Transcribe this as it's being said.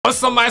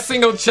What's up, my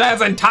single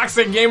chads and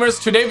toxic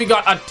gamers? Today we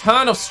got a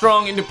ton of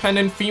strong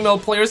independent female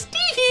players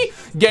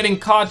getting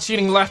caught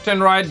cheating left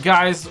and right.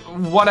 Guys,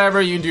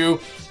 whatever you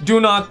do, do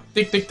not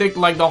tick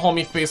like the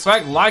homie face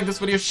Swagg. Like this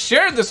video,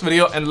 share this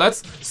video, and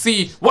let's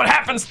see what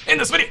happens in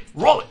this video.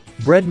 Roll it.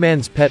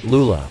 Breadman's pet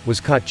Lulla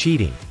was caught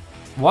cheating.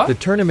 What? The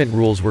tournament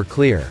rules were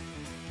clear.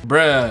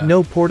 Bruh.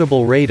 No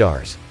portable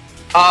radars.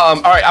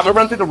 Alright, I'm gonna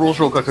run through the rules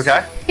real quick,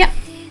 okay? Yeah.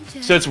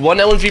 So it's 1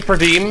 LNG per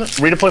team,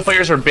 redeploy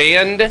players are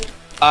banned,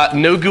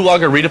 no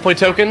gulag or redeploy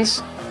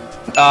tokens,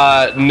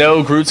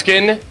 no Groot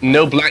skin,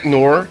 no Black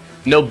Noir,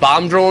 no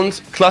bomb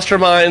drones, cluster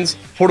mines,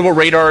 portable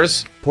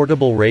radars.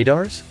 Portable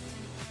radars?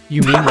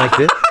 You mean like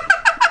this?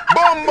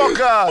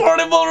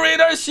 Portable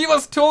radar, she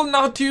was told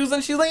not to use,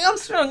 and she's like, I'm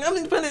strong, I'm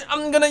independent,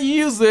 I'm gonna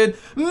use it.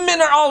 Men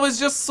are always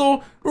just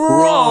so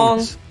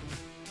wrong.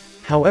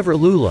 However,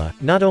 Lulla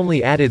not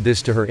only added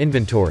this to her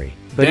inventory,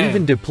 but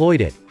even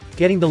deployed it,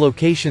 getting the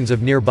locations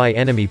of nearby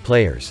enemy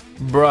players.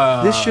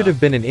 Bruh. This should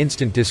have been an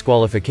instant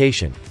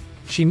disqualification.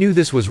 She knew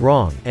this was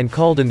wrong, and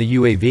called in the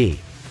UAV.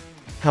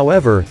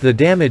 However, the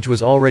damage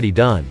was already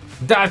done.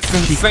 That's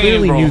insane, She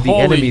clearly bro. knew the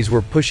enemies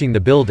were pushing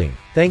the building,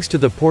 thanks to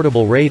the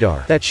portable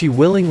radar that she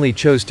willingly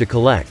chose to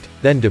collect,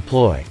 then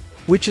deploy.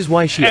 Which is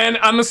why she— And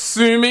I'm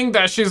assuming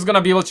that she's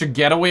gonna be able to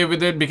get away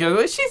with it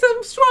because she's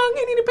a strong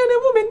and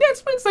independent woman.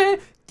 That's what I'm saying.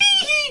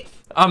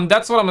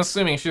 That's what I'm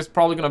assuming. She's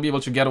probably gonna be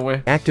able to get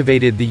away.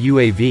 activated the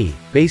UAV,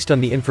 based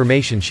on the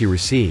information she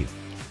received.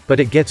 But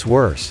it gets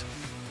worse.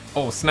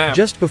 Oh, snap.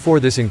 Just before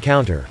this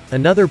encounter,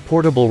 another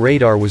portable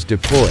radar was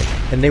deployed,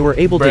 and they were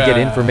able to get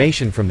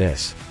information from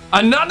this.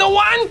 Another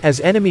one? As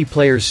enemy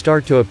players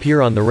start to appear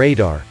on the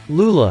radar,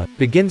 Lulla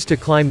begins to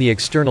climb the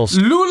external—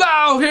 Lulla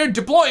out here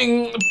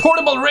deploying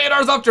portable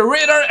radars after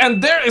radar,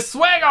 and there is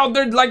Swagg out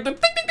there like the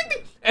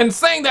ding, and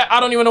saying that I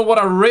don't even know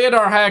what a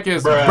radar hack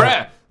is.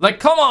 Bruh. Like,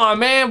 come on,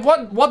 man.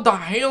 What the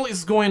hell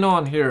is going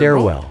on here?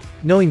 stairwell,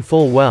 knowing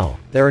full well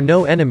there are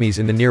no enemies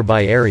in the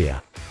nearby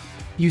area.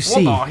 You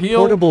see,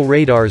 portable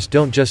radars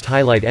don't just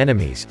highlight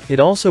enemies,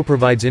 it also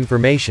provides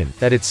information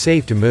that it's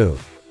safe to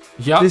move.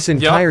 This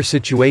entire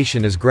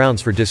situation is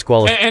grounds for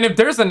disqualification. And if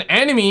there's an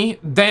enemy,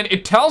 then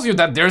it tells you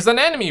that there's an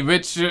enemy,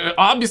 which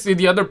obviously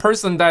the other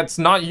person that's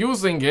not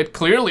using it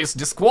clearly is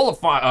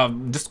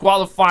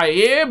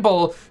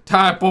disqualifiable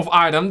type of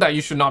item that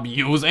you should not be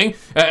using.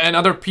 And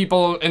other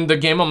people in the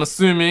game, I'm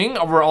assuming,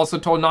 were also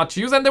told not to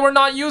use, and they were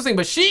not using,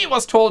 but she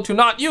was told to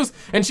not use,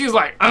 and she's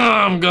like,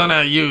 I'm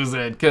gonna use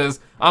it because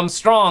I'm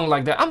strong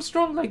like that. I'm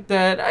strong like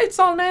that. It's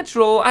all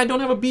natural. I don't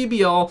have a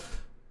BBL.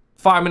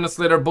 5 minutes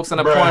later, books an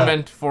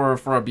appointment for a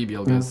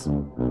BBL, guys.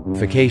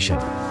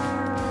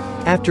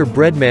 After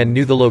Breadman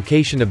knew the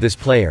location of this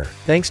player,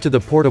 thanks to the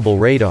portable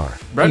radar,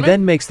 he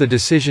then makes the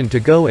decision to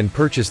go and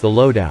purchase the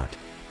loadout.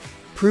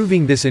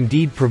 Proving this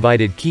indeed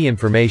provided key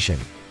information.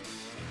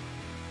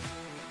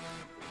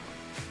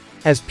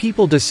 As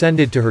people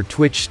descended to her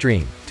Twitch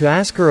stream, to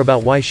ask her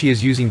about why she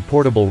is using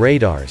portable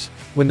radars,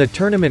 when the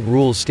tournament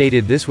rules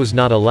stated this was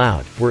not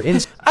allowed, were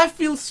I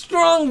feel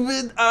strong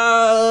with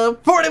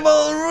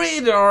portable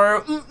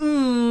radar.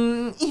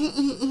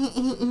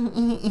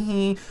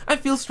 I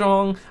feel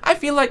strong. I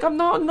feel like I'm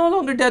no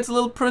longer Dad's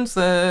little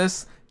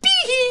princess.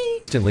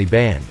 instantly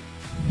banned.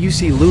 You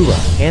see, Lulla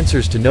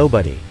answers to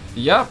nobody.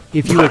 Yep.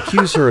 If you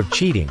accuse her of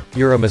cheating,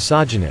 you're a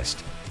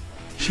misogynist.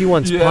 She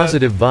wants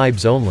positive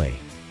vibes only.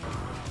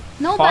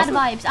 No bad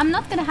vibes. I'm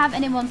not gonna have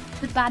anyone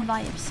with bad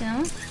vibes, you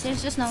know?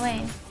 There's just no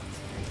way.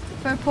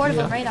 For a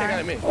portable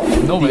radar.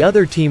 No the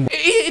other team—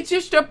 It's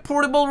just a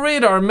portable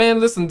radar, man.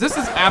 Listen, this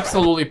is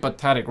absolutely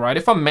pathetic, right?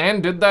 If a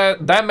man did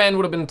that, that man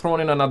would have been thrown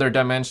in another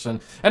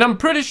dimension. And I'm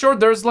pretty sure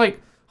there's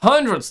like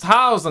hundreds,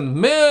 thousands,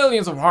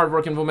 millions of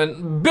hardworking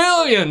women,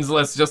 billions,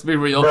 let's just be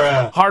real,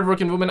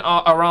 hardworking women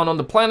around on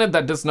the planet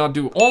that does not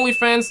do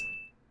OnlyFans.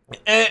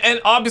 And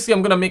obviously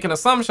I'm gonna make an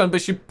assumption,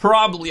 but she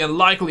probably and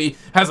likely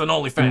has an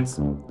OnlyFans,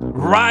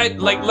 right?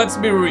 Like, let's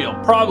be real,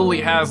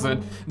 probably has it.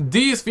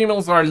 These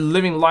females are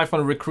living life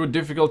on recruit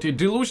difficulty,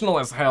 delusional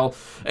as hell,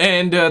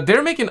 and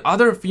they're making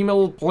other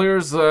female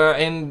players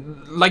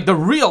and like the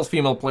real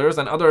female players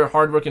and other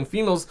hardworking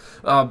females,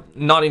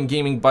 not in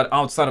gaming but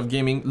outside of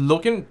gaming,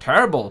 looking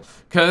terrible.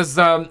 Because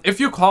if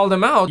you call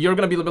them out, you're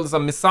gonna be labeled as a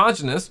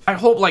misogynist. I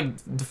hope like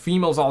the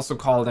females also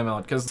call them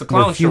out, because the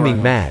clown were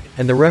fuming mad,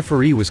 and the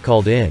referee was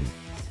called in.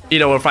 You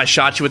know, if I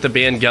shot you with a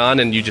banned gun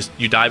and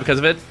you die because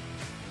of it.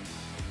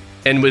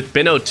 And with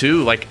Bino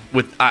too, like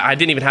I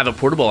didn't even have a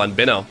portable on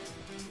Bino.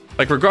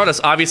 Like, regardless,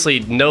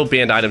 obviously no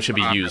banned item should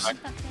be used.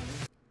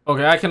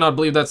 Okay, I cannot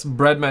believe that's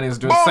Breadman is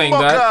saying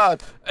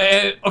that.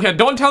 Okay,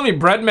 don't tell me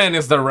Breadman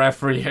is the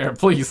referee here,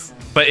 please.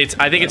 But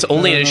I think it's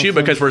only an issue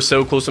because we're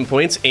so close in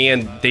points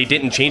and they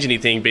didn't change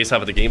anything based off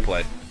of the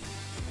gameplay.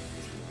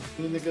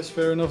 I mean, I guess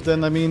fair enough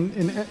then. I mean,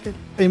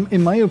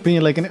 in my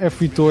opinion, like in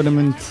every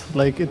tournament,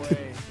 like it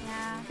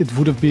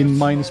would have been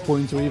minus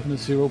points or even a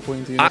 0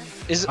 point. You know?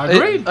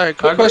 Agreed. Alright,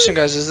 quick question,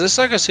 guys. Is this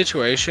like a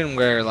situation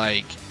where,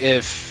 like,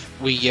 if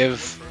we give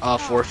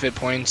forfeit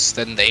points,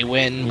 then they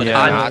win, but if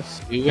not,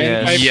 we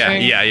win?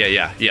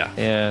 Yeah.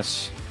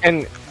 Yes.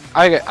 And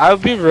I'll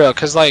be real,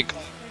 cause like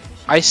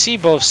I see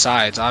both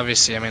sides.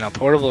 Obviously, I mean, a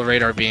portable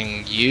radar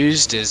being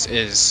used is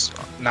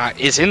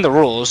in the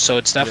rules, so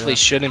it's definitely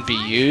shouldn't be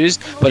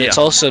used. But it's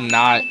also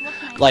not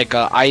like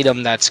a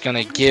item that's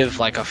gonna give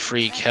like a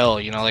free kill.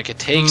 You know, like it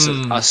takes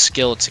a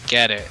skill to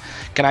get it.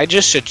 Can I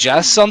just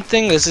suggest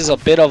something? This is a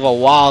bit of a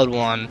wild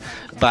one,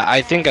 but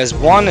I think as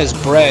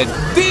bread.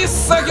 These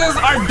suckers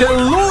are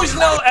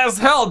delusional as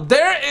hell.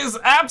 There is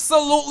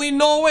absolutely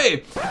no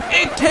way.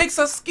 It takes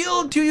a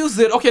skill to use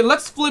it. Okay,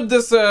 let's flip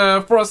this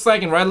for a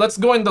second, right? Let's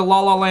go in the La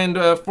La Land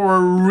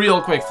for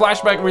real quick.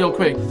 Flashback real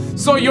quick.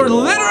 So you're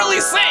literally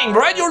saying,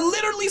 right? You're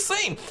literally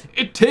saying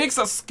it takes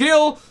a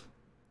skill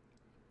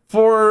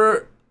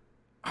for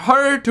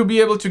her to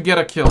be able to get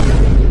a kill.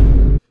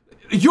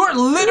 You're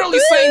literally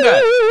saying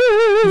that.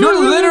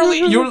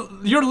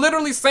 You're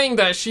literally saying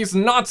that she's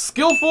not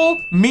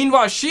skillful.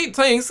 Meanwhile, she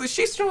thinks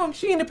she's strong,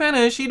 she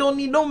independent, she don't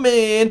need no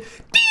man.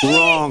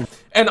 Wrong.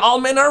 And all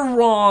men are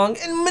wrong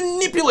and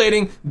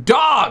manipulating.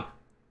 Dog.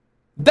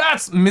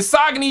 That's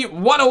misogyny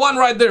 101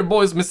 right there,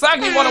 boys.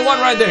 Misogyny 101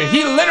 right there.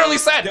 He literally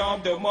said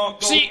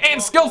she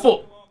ain't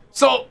skillful.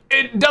 So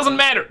it doesn't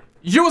matter.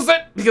 Use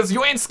it because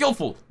you ain't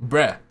skillful,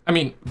 bruh. I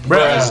mean,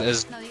 bruh.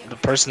 As the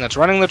person that's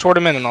running the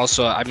tournament, and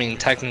also, I mean,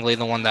 technically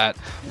the one that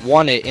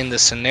won it in the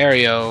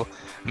scenario.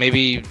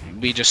 Maybe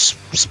we just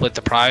split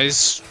the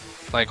prize,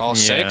 like all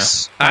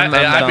 6.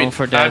 I'd be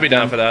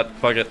down for that.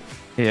 Fuck it.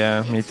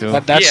 Yeah, me too.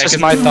 But that's just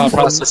my thought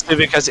process too,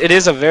 because it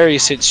is a very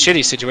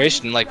shitty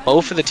situation. Like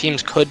both of the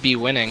teams could be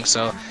winning,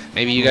 so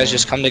maybe you guys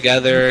just come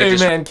together. Hey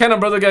man, can a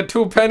brother get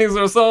 2 pennies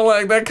or something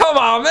like that? Come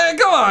on, man,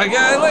 come on,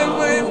 guys.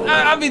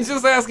 I mean,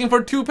 just asking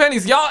for 2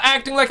 pennies. Y'all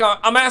acting like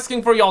I'm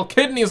asking for y'all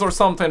kidneys or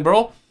something,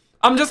 bro.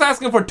 I'm just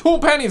asking for 2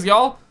 pennies,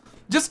 y'all.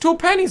 Just 2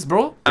 pennies,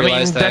 bro. I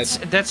mean,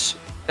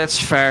 that's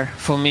fair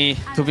for me.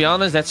 To be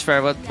honest, that's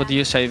fair. What do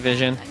you say,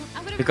 Vision?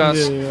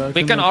 Because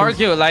we can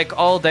argue like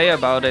all day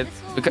about it.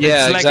 Because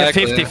it's like a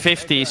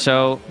 50-50,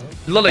 so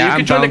Lulla, you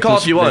can join the call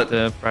if you want.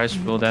 The prize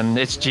pool, then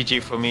it's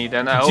GG for me.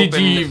 Then I hope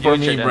GG for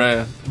me,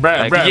 bruh.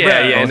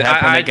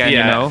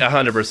 You know,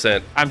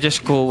 100%. I'm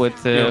just cool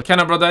with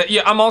Kenna, brother.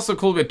 Yeah, I'm also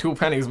cool with 2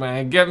 pennies,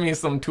 man. Get me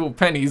some 2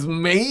 pennies,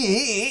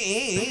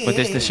 man. With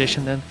this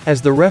decision, then.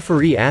 As the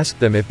referee asked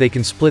them if they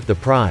can split the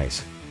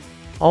prize,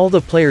 all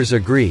the players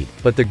agreed,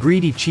 but the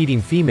greedy, cheating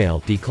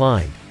female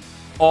declined.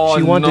 Oh,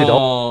 she wanted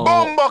no.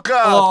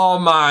 Oh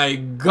my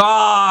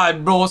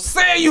god, bro.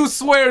 Say you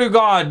swear to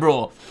God,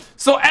 bro.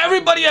 So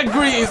everybody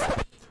agrees,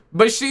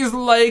 but she's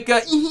like, I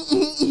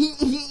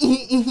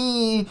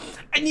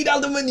need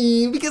all the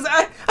money because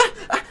I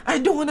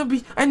don't want to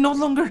be, I no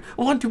longer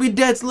want to be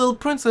Dad's little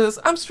princess.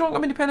 I'm strong,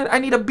 I'm independent. I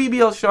need a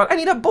BBL shot. I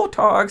need a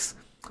Botox.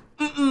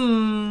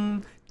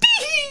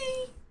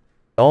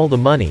 All the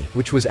money,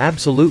 which was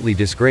absolutely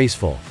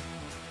disgraceful.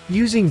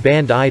 Using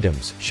banned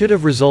items should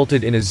have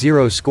resulted in a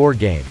 0-score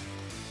game.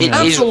 It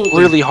is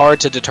really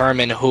hard to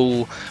determine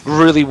who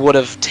really would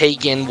have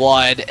taken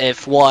what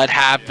if what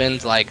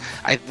happened. Like,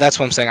 that's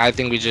what I'm saying. I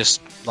think we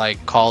just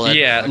like call it.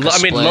 Yeah, like I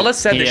mean, Lulla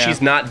said that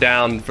she's not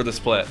down for the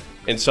split,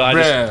 and so I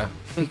just.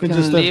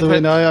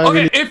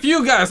 Okay, if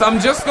you guys, I'm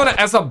just gonna,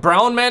 as a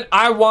brown man,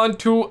 I want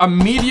to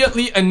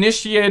immediately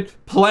initiate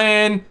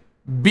Plan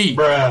B.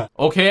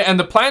 Okay, and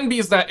the plan B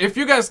is that if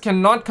you guys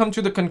cannot come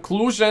to the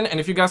conclusion and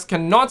if you guys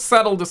cannot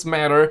settle this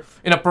matter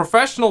in a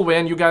professional way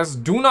and you guys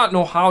do not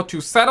know how to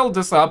settle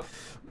this up,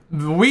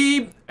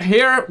 and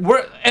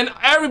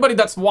everybody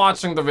that's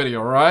watching the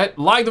video, right?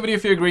 Like the video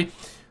if you agree.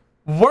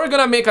 We're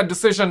gonna make a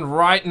decision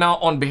right now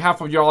on behalf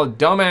of y'all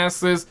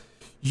dumbasses.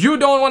 You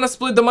don't want to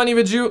split the money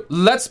with you?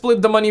 Let's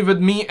split the money with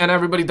me and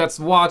everybody that's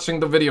watching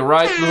the video,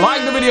 right?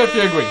 Like the video if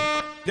you agree.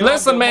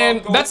 Listen,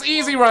 man, that's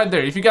easy right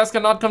there. If you guys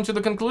cannot come to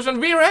the conclusion,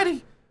 we're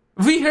ready.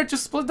 We're here to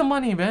split the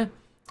money, man.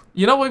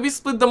 You know what? We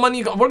split the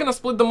money. We're gonna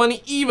split the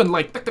money even.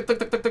 Like,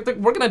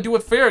 we're gonna do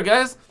it fair,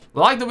 guys.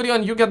 Like the video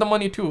and you get the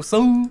money too.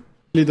 So,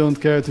 really don't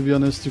care, to be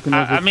honest. You can.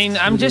 I mean,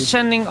 I'm just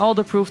sending all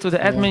the proof to the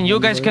admin. You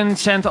guys can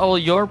send all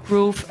your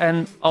proof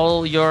and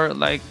all your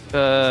like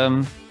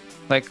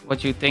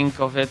what you think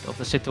of it, of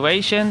the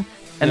situation.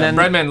 And then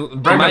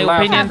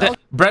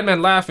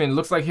Breadman laughing.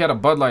 Looks like he had a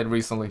Bud Light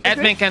recently.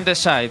 Admin can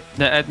decide.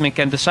 The admin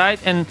can decide,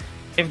 and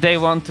if they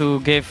want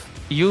to give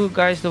you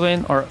guys the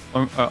win or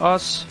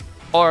us,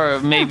 or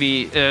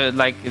maybe I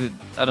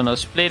don't know,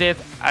 split it.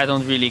 I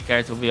don't really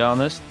care, to be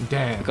honest.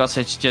 Damn. Because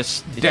it's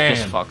just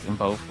fucked in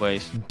both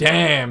ways.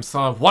 Damn,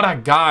 son, what a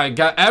guy!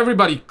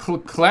 Everybody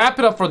clap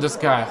it up for this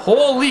guy.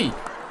 Holy,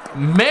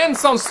 man,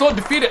 sounds so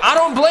defeated. I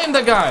don't blame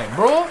the guy,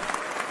 bro.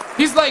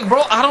 He's like,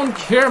 bro, I don't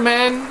care,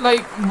 man.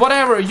 Like,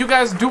 whatever. You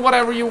guys do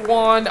whatever you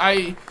want.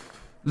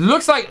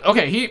 Looks like,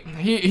 okay,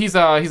 he's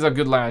a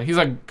good lad. He's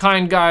a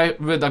kind guy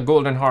with a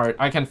golden heart.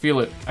 I can feel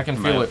it. I can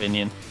feel it.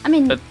 Opinion. I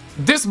mean, but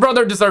this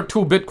brother deserves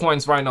 2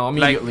 bitcoins right now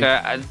immediately.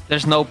 Like,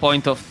 there's no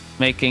point of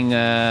making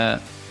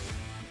arguing,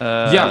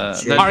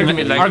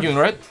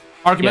 right?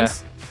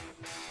 Arguments. Yeah.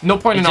 No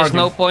point in arguing. There's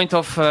no point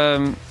of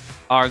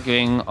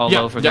arguing all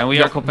over again.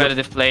 We are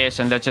competitive players,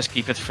 and let's just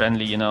keep it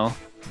friendly, you know.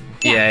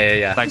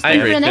 Yeah. Like I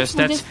agree.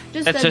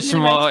 That's just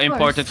more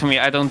important for me.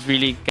 I don't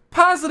really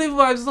positive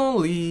vibes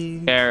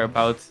only. Care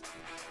about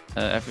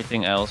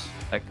everything else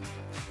like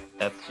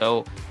that.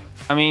 So,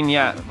 I mean,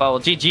 yeah. Well,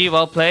 GG,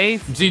 well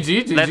played.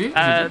 GG.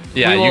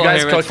 Yeah, you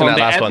guys cooked in that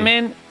last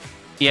admin. one.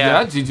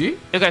 Yeah, GG.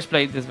 You guys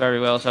played this very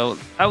well. So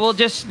I will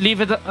just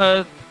leave it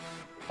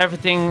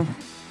everything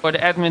for the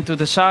admin to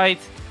decide,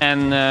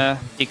 and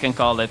he can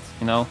call it.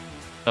 You know.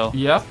 So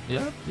yeah.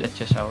 That's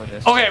just how it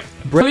is. Okay,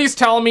 please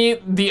tell me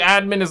the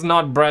admin is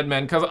not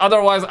Breadman, because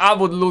otherwise I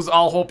would lose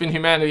all hope in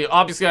humanity.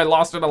 Obviously, I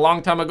lost it a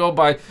long time ago,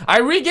 but I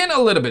regain a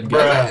little bit,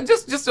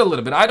 just a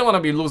little bit. I don't want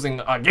to be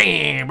losing a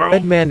game, bro.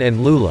 Breadman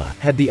and Lulla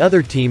had the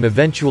other team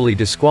eventually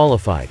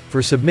disqualified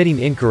for submitting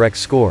incorrect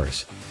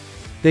scores.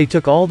 They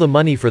took all the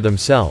money for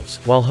themselves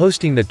while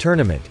hosting the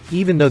tournament,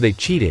 even though they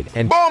cheated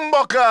and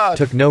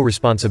took no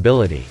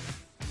responsibility.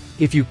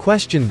 If you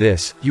questioned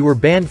this, you were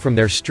banned from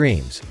their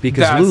streams,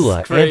 because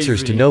Lulla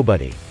answers to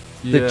nobody.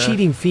 The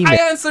cheating female—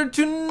 I answer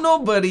to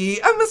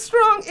nobody. I'm a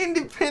strong,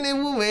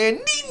 independent woman.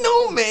 Need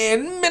no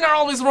man. Men are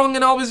always wrong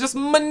and always just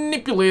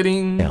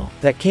manipulating.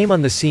 That came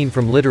on the scene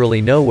from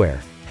literally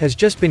nowhere, has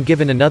just been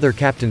given another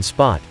captain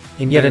spot,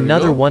 in yet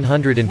another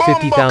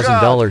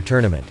 $150,000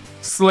 tournament.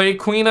 Slay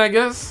Queen, I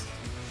guess?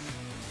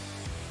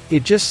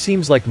 It just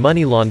seems like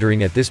money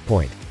laundering at this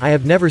point. I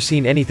have never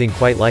seen anything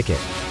quite like it.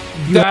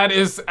 That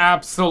is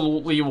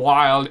absolutely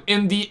wild.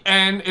 In the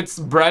end, it's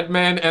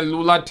Breadman and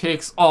Lulla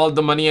takes all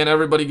the money and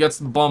everybody gets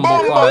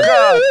bumbleclad.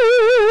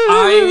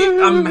 I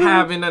am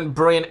having a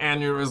brain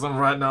aneurysm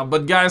right now.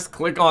 But guys,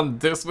 click on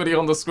this video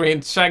on the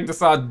screen. Check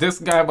this out. This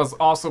guy was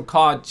also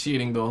caught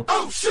cheating though.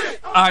 Oh shit!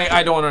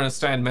 I don't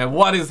understand, man.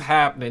 What is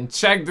happening?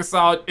 Check this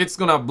out. It's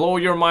gonna blow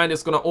your mind.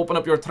 It's gonna open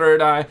up your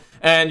third eye.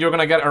 And you're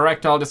gonna get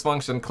erectile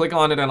dysfunction. Click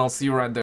on it and I'll see you right there.